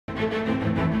A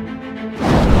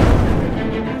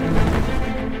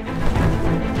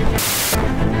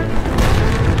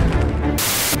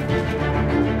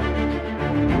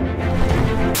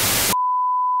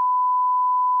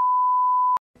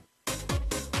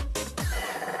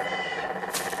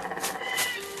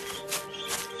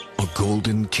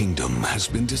golden kingdom has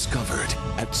been discovered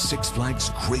at Six Flags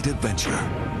Great Adventure.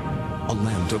 A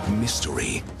land of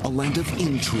mystery, a land of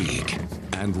intrigue,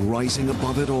 and rising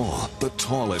above it all, the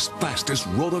tallest, fastest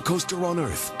roller coaster on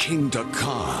Earth, Kingda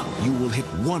Ka. You will hit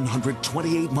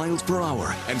 128 miles per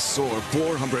hour and soar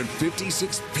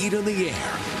 456 feet in the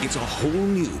air. It's a whole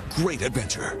new great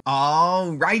adventure.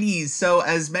 Alrighty, so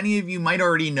as many of you might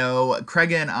already know,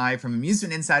 Craig and I from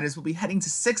Amusement Insiders will be heading to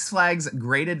Six Flags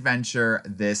Great Adventure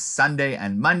this Sunday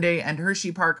and Monday, and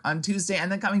Hershey Park on Tuesday,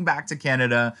 and then coming back to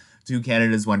Canada to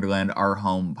Canada's Wonderland, our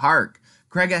home park.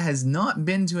 Craig has not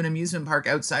been to an amusement park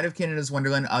outside of Canada's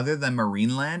Wonderland other than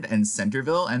Marineland and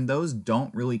Centerville, and those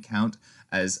don't really count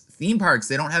as theme parks.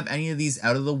 They don't have any of these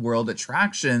out-of-the-world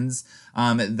attractions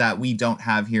that we don't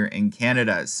have here in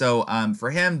Canada. So for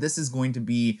him, this is going to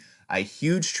be a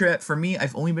huge trip. For me,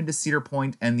 I've only been to Cedar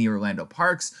Point and the Orlando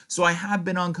parks, so I have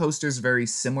been on coasters very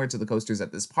similar to the coasters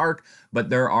at this park, but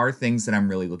there are things that I'm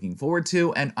really looking forward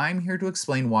to, and I'm here to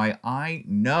explain why I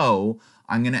know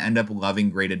I'm going to end up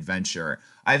loving Great Adventure.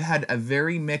 I've had a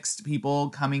very mixed people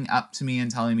coming up to me and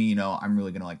telling me, you know, I'm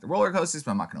really going to like the roller coasters,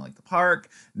 but I'm not going to like the park,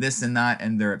 this and that,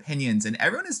 and their opinions. And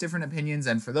everyone has different opinions,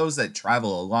 and for those that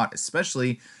travel a lot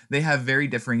especially, they have very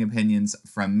differing opinions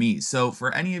from me. So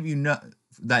for any of you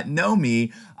that know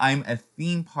me, I'm a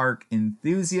theme park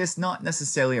enthusiast, not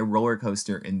necessarily a roller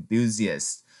coaster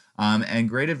enthusiast. And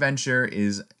Great Adventure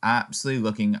is absolutely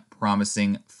looking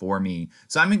promising for me.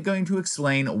 So I'm going to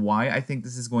explain why I think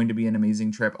this is going to be an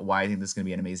amazing trip, why I think this is going to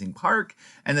be an amazing park,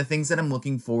 and the things that I'm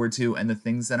looking forward to, and the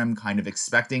things that I'm kind of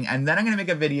expecting. And then I'm going to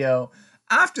make a video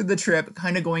after the trip,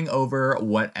 kind of going over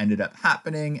what ended up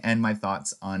happening and my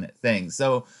thoughts on things.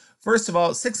 So first of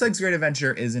all, Six Flags Great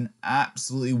Adventure is an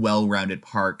absolutely well-rounded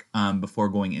park before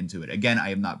going into it. Again, I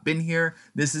have not been here.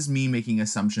 This is me making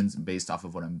assumptions based off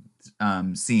of what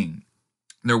I'm seeing.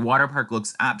 Their water park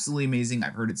looks absolutely amazing.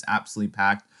 I've heard it's absolutely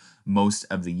packed most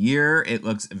of the year. It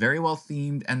looks very well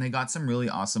themed, and they got some really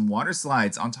awesome water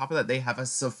slides. On top of that, they have a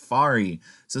safari.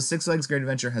 So Six Flags Great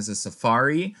Adventure has a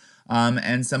safari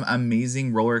and some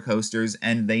amazing roller coasters,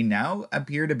 and they now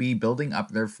appear to be building up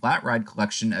their flat ride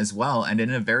collection as well, and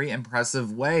in a very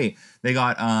impressive way. They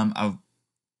got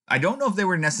I don't know if they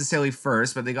were necessarily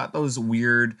first, but they got those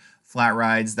weird flat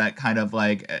rides that kind of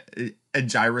like a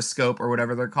gyroscope or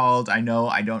whatever they're called. I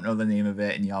don't know the name of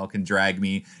it, and y'all can drag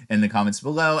me in the comments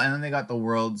below. And then they got the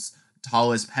world's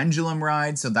tallest pendulum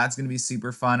ride, so that's going to be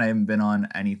super fun. I haven't been on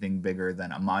anything bigger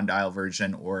than a Mondial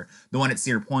version or the one at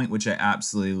Cedar Point, which I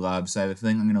absolutely love, so I have a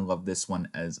feeling I'm going to love this one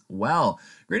as well.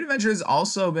 Great Adventure has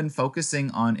also been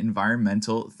focusing on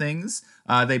environmental things.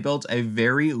 They built a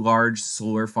very large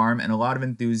solar farm, and a lot of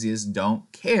enthusiasts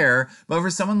don't care, but for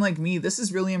someone like me, this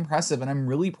is really impressive, and I'm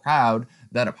really proud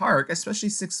that a park, especially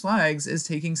Six Flags, is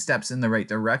taking steps in the right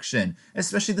direction,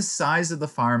 especially the size of the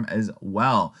farm as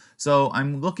well. So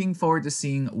I'm looking forward to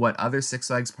seeing what other Six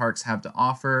Flags parks have to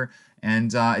offer,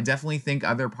 and I definitely think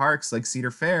other parks like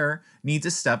Cedar Fair need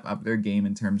to step up their game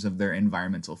in terms of their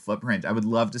environmental footprint. I would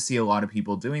love to see a lot of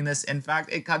people doing this. In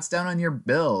fact, it cuts down on your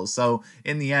bills. So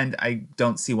in the end, I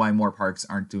don't see why more parks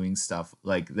aren't doing stuff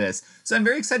like this. So I'm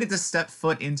very excited to step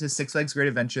foot into Six Flags Great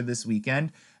Adventure this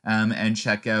weekend. And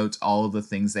check out all of the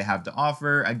things they have to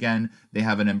offer. Again, they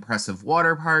have an impressive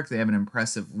water park. They have an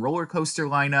impressive roller coaster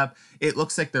lineup. It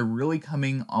looks like they're really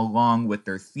coming along with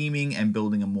their theming and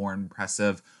building a more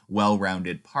impressive,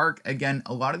 well-rounded park. Again,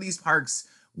 a lot of these parks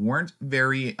weren't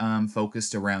very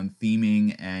focused around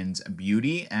theming and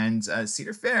beauty, and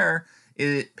Cedar Fair,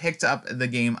 it picked up the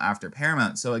game after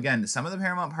Paramount. So again, some of the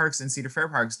Paramount parks and Cedar Fair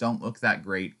parks don't look that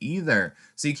great either.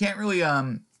 So you can't really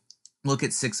look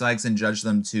at Six Flags and judge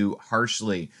them too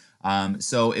harshly.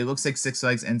 So it looks like Six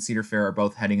Flags and Cedar Fair are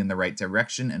both heading in the right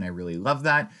direction, and I really love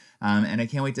that. And I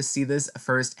can't wait to see this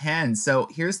firsthand. So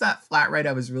here's that flat ride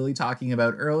I was really talking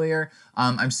about earlier.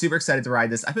 I'm super excited to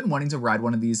ride this. I've been wanting to ride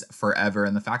one of these forever,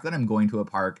 and the fact that I'm going to a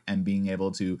park and being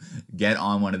able to get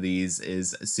on one of these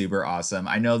is super awesome.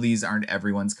 I know these aren't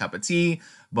everyone's cup of tea,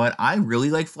 but I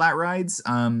really like flat rides.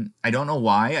 I don't know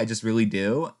why, I just really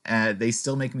do. They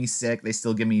still make me sick. They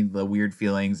still give me the weird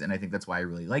feelings, and I think that's why I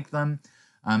really like them.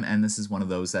 And this is one of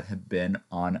those that have been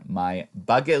on my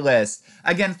bucket list.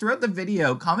 Again, throughout the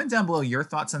video, comment down below your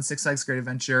thoughts on Six Flags Great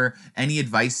Adventure, any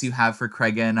advice you have for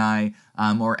Craig and I,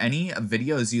 or any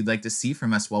videos you'd like to see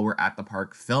from us while we're at the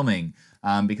park filming.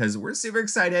 Because we're super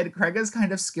excited. Craig is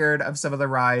kind of scared of some of the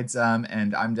rides,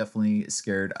 and I'm definitely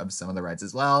scared of some of the rides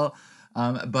as well.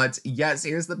 But yes,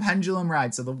 here's the pendulum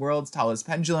ride. So the world's tallest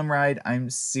pendulum ride. I'm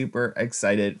super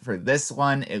excited for this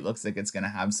one. It looks like it's going to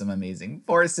have some amazing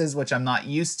forces, which I'm not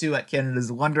used to at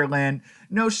Canada's Wonderland.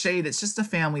 No shade. It's just a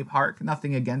family park.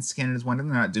 Nothing against Canada's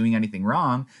Wonderland. They're not doing anything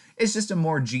wrong. It's just a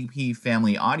more GP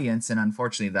family audience. And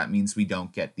unfortunately, that means we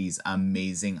don't get these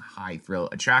amazing high thrill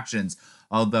attractions.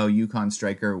 Although Yukon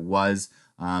Striker was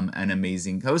an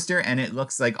amazing coaster, and it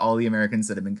looks like all the Americans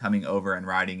that have been coming over and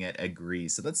riding it agree.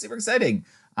 So that's super exciting.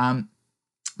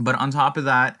 But on top of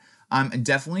that, I'm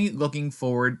definitely looking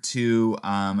forward to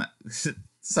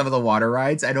some of the water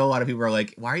rides. I know a lot of people are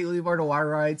like, why are you looking forward to water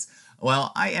rides?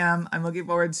 Well, I am. I'm looking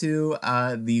forward to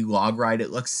the log ride. It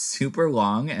looks super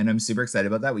long, and I'm super excited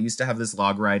about that. We used to have this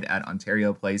log ride at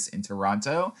Ontario Place in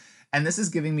Toronto, and this is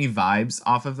giving me vibes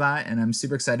off of that, and I'm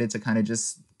super excited to kind of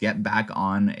just get back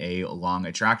on a long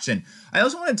attraction. I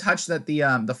also want to touch that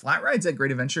the flat rides at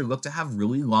Great Adventure look to have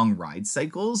really long ride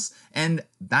cycles, and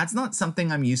that's not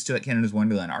something I'm used to at Canada's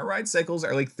Wonderland. Our ride cycles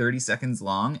are like 30 seconds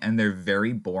long, and they're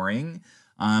very boring.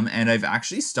 And I've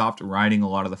actually stopped riding a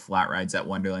lot of the flat rides at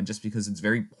Wonderland just because it's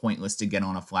very pointless to get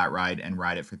on a flat ride and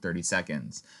ride it for 30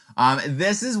 seconds.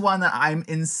 This is one that I'm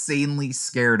insanely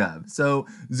scared of. So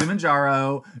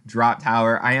Zumanjaro Drop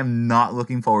Tower, I am not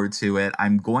looking forward to it.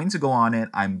 I'm going to go on it.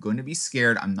 I'm going to be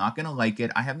scared. I'm not going to like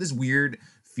it. I have this weird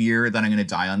fear that I'm going to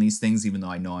die on these things, even though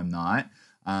I know I'm not.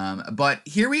 But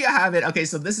here we have it. Okay,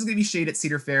 so this is going to be Shade at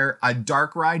Cedar Fair, a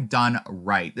dark ride done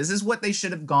right. This is what they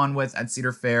should have gone with at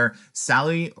Cedar Fair.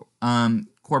 Sally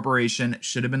Corporation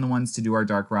should have been the ones to do our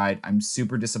dark ride. I'm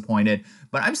super disappointed,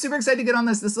 but I'm super excited to get on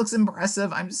this. This looks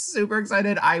impressive. I'm super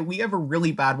excited. We have a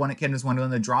really bad one at Canada's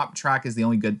Wonderland. The drop track is the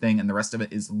only good thing, and the rest of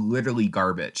it is literally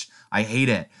garbage. I hate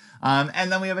it. And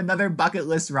then we have another bucket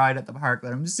list ride at the park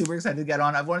that I'm super excited to get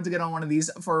on. I've wanted to get on one of these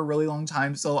for a really long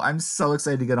time, so I'm so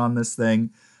excited to get on this thing.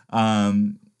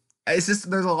 It's just,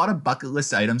 there's a lot of bucket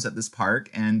list items at this park,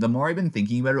 and the more I've been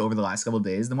thinking about it over the last couple of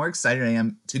days, the more excited I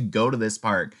am to go to this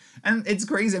park. And it's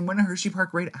crazy, I'm going to Hershey Park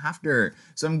right after,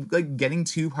 so I'm like getting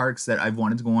two parks that I've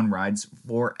wanted to go on rides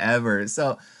forever.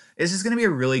 So it's just going to be a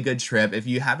really good trip. If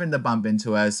you happen to bump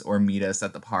into us or meet us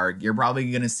at the park, you're probably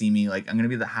going to see me. Like, I'm going to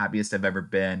be the happiest I've ever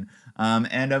been.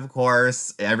 And of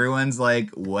course, everyone's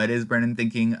like, what is Brennan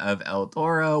thinking of El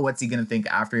Toro? What's he going to think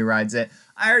after he rides it?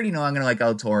 I already know I'm going to like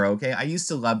El Toro, okay? I used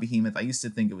to love Behemoth. I used to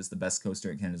think it was the best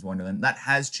coaster at Canada's Wonderland. That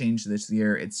has changed this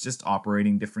year. It's just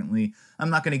operating differently.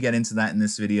 I'm not going to get into that in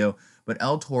this video, but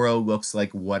El Toro looks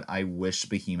like what I wish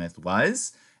Behemoth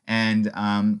was. And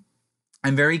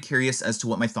I'm very curious as to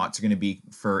what my thoughts are going to be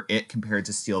for it compared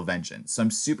to Steel Vengeance. So I'm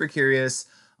super curious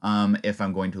if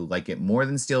I'm going to like it more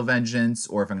than Steel Vengeance,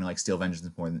 or if I'm going to like Steel Vengeance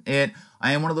more than it.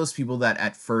 I am one of those people that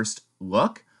at first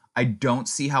look, I don't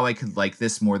see how I could like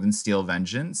this more than Steel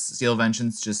Vengeance. Steel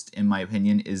Vengeance, just in my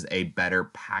opinion, is a better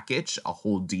package, a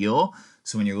whole deal.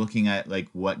 So when you're looking at like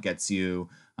what gets you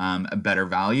a better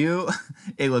value,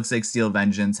 it looks like Steel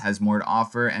Vengeance has more to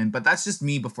offer. But that's just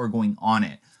me before going on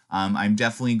it. I'm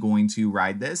definitely going to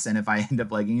ride this, and if I end up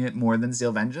liking it more than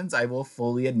Steel Vengeance, I will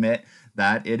fully admit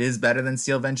that it is better than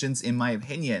Steel Vengeance in my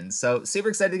opinion. So super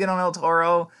excited to get on El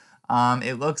Toro.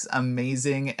 It looks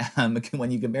amazing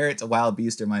when you compare it to Wild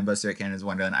Beast or Mindbuster at Canada's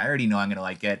Wonderland. I already know I'm going to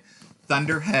like it.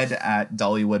 Thunderhead at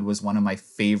Dollywood was one of my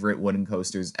favorite wooden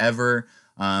coasters ever.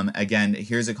 Again,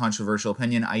 here's a controversial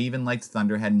opinion. I even liked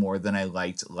Thunderhead more than I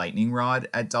liked Lightning Rod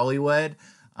at Dollywood.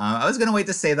 I was going to wait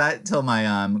to say that till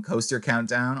my coaster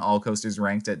countdown, all coasters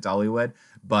ranked at Dollywood.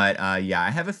 But yeah, I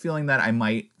have a feeling that I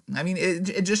might, I mean,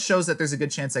 it just shows that there's a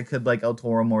good chance I could like El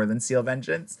Toro more than Steel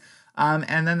Vengeance.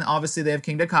 And then obviously they have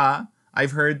King Ka.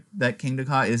 I've heard that King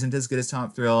Ka isn't as good as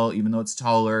Top Thrill, even though it's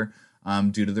taller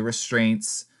due to the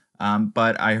restraints.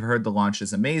 But I heard the launch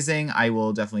is amazing. I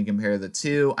will definitely compare the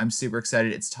two. I'm super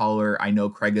excited. It's taller. I know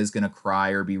Craig is going to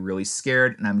cry or be really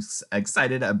scared, and I'm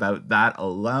excited about that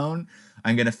alone.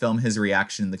 I'm going to film his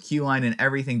reaction in the queue line and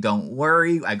everything. Don't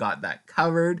worry. I got that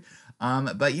covered.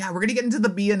 But yeah, we're going to get into the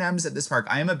B&Ms at this park.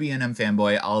 I am a B&M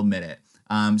fanboy. I'll admit it.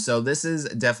 So this is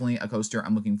definitely a coaster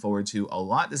I'm looking forward to a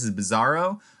lot. This is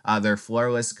Bizarro, their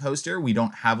floorless coaster. We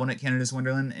don't have one at Canada's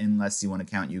Wonderland unless you want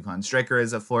to count Yukon Striker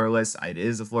as a floorless. It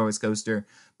is a floorless coaster,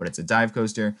 but it's a dive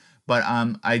coaster. But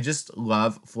I just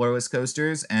love floorless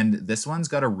coasters, and this one's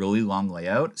got a really long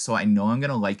layout, so I know I'm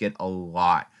going to like it a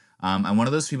lot. I'm one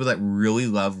of those people that really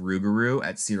love Rougarou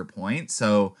at Cedar Point,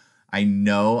 so I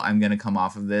know I'm going to come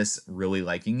off of this really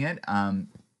liking it.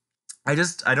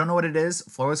 I don't know what it is.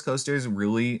 Floorless coasters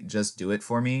really just do it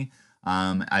for me.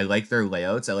 I like their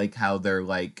layouts. I like how they're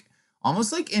like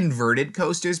almost like inverted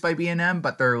coasters by B&M,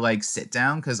 but they're like sit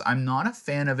down, because I'm not a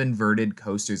fan of inverted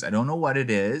coasters. I don't know what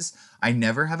it is. I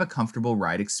never have a comfortable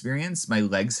ride experience. My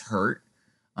legs hurt.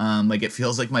 Like it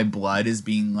feels like my blood is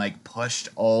being like pushed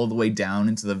all the way down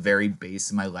into the very base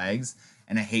of my legs.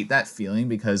 And I hate that feeling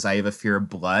because I have a fear of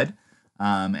blood.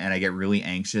 And I get really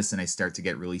anxious and I start to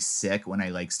get really sick when I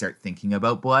like start thinking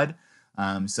about blood.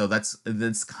 So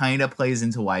that's kind of plays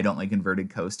into why I don't like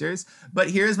inverted coasters. But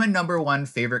here's my number one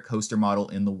favorite coaster model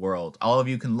in the world. All of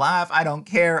you can laugh. I don't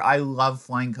care. I love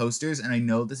flying coasters, and I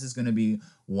know this is going to be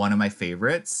one of my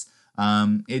favorites.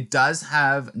 It does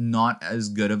have not as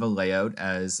good of a layout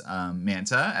as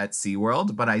Manta at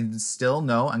SeaWorld, but I still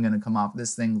know I'm going to come off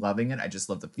this thing loving it. I just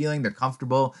love the feeling. They're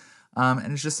comfortable.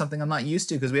 And it's just something I'm not used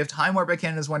to, because we have Time Warp at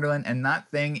Canada's Wonderland, and that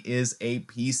thing is a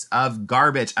piece of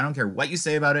garbage. I don't care what you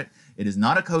say about it. It is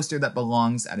not a coaster that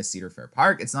belongs at a Cedar Fair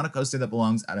park. It's not a coaster that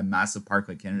belongs at a massive park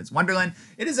like Canada's Wonderland.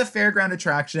 It is a fairground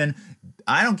attraction.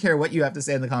 I don't care what you have to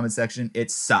say in the comment section.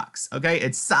 It sucks. Okay,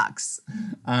 it sucks.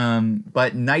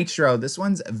 But Nitro, this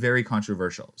one's very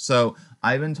controversial. So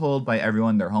I've been told by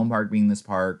everyone, their home park being this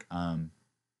park,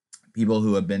 people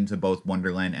who have been to both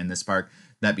Wonderland and this park,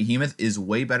 that Behemoth is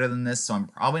way better than this, so I'm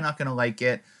probably not going to like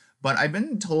it. But I've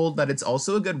been told that it's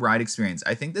also a good ride experience.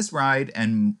 I think this ride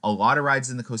and a lot of rides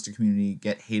in the coaster community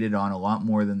get hated on a lot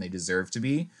more than they deserve to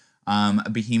be.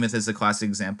 Behemoth is a classic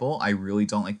example. I really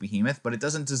don't like Behemoth, but it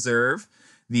doesn't deserve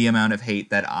the amount of hate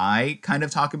that I kind of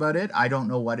talk about it. I don't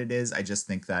know what it is. I just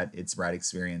think that its ride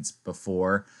experience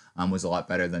before was a lot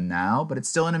better than now, but it's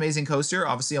still an amazing coaster.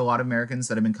 Obviously, a lot of Americans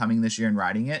that have been coming this year and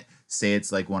riding it say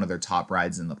it's like one of their top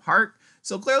rides in the park.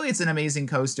 So clearly it's an amazing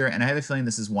coaster, and I have a feeling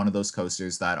this is one of those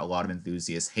coasters that a lot of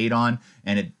enthusiasts hate on,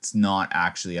 and it's not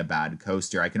actually a bad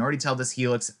coaster. I can already tell this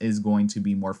Helix is going to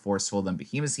be more forceful than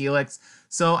Behemoth's Helix,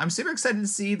 so I'm super excited to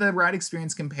see the ride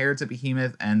experience compared to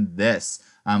Behemoth and this.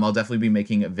 I'll definitely be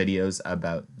making videos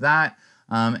about that.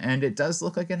 And it does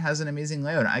look like it has an amazing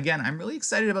layout. Again, I'm really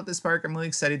excited about this park. I'm really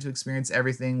excited to experience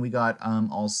everything. We got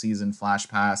all season Flash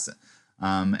Pass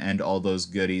and all those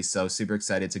goodies. So super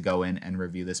excited to go in and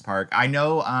review this park. I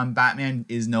know Batman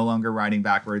is no longer riding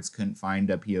backwards. Couldn't find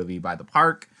a POV by the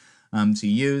park to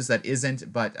use that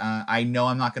isn't, but I know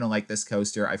I'm not going to like this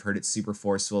coaster. I've heard it's super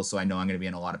forceful, so I know I'm going to be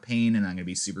in a lot of pain and I'm going to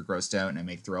be super grossed out and I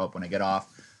may throw up when I get off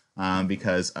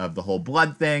because of the whole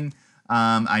blood thing.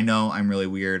 I know I'm really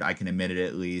weird. I can admit it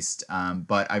at least.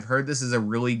 But I've heard this is a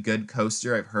really good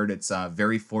coaster. I've heard it's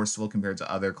very forceful compared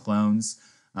to other clones.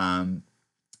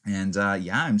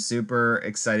 Yeah, I'm super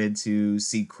excited to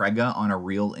see Krega on a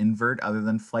real invert other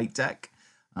than Flight Deck.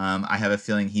 I have a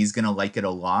feeling he's going to like it a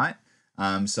lot.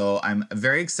 So I'm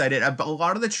very excited. A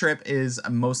lot of the trip is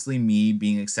mostly me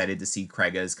being excited to see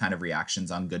Krega's kind of reactions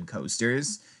on good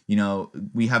coasters. You know,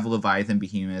 we have Leviathan,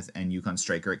 Behemoth, and Yukon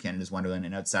Striker at Canada's Wonderland,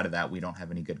 and outside of that, we don't have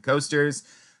any good coasters.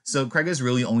 So Krega's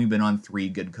really only been on 3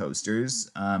 good coasters.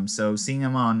 So seeing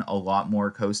him on a lot more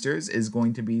coasters is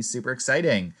going to be super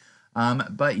exciting.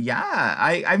 But yeah,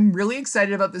 I'm really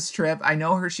excited about this trip. I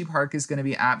know Hershey Park is going to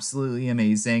be absolutely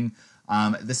amazing.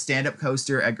 The stand-up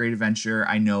coaster at Great Adventure,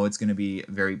 I know it's going to be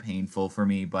very painful for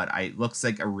me, but it looks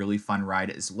like a really fun ride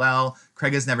as well.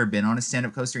 Craig has never been on a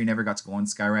stand-up coaster. He never got to go on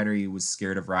Skyrider. He was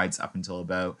scared of rides up until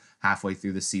about halfway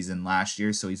through the season last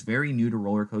year, so he's very new to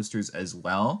roller coasters as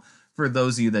well, for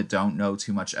those of you that don't know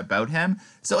too much about him.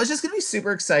 So it's just going to be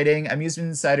super exciting. Amusement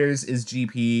Insiders is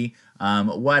GP.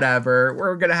 Whatever.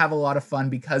 We're going to have a lot of fun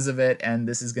because of it, and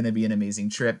this is going to be an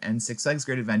amazing trip. And Six Flags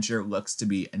Great Adventure looks to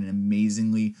be an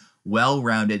amazingly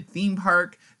well-rounded theme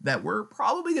park that we're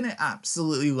probably going to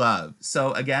absolutely love.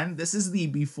 So again, this is the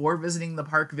before visiting the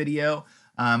park video.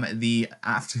 The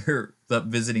after the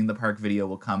visiting the park video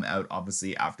will come out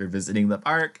obviously after visiting the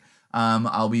park.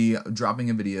 I'll be dropping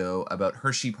a video about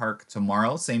Hershey Park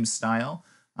tomorrow, same style,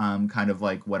 kind of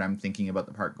like what I'm thinking about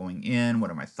the park going in, what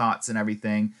are my thoughts and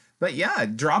everything. But yeah,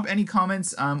 drop any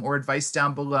comments or advice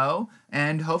down below,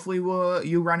 and hopefully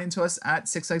you run into us at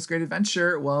Six Flags Great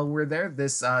Adventure while we're there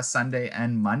this Sunday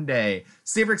and Monday.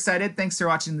 Super excited. Thanks for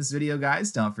watching this video,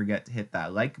 guys. Don't forget to hit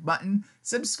that like button,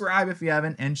 subscribe if you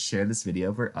haven't, and share this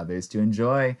video for others to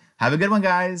enjoy. Have a good one,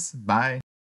 guys. Bye.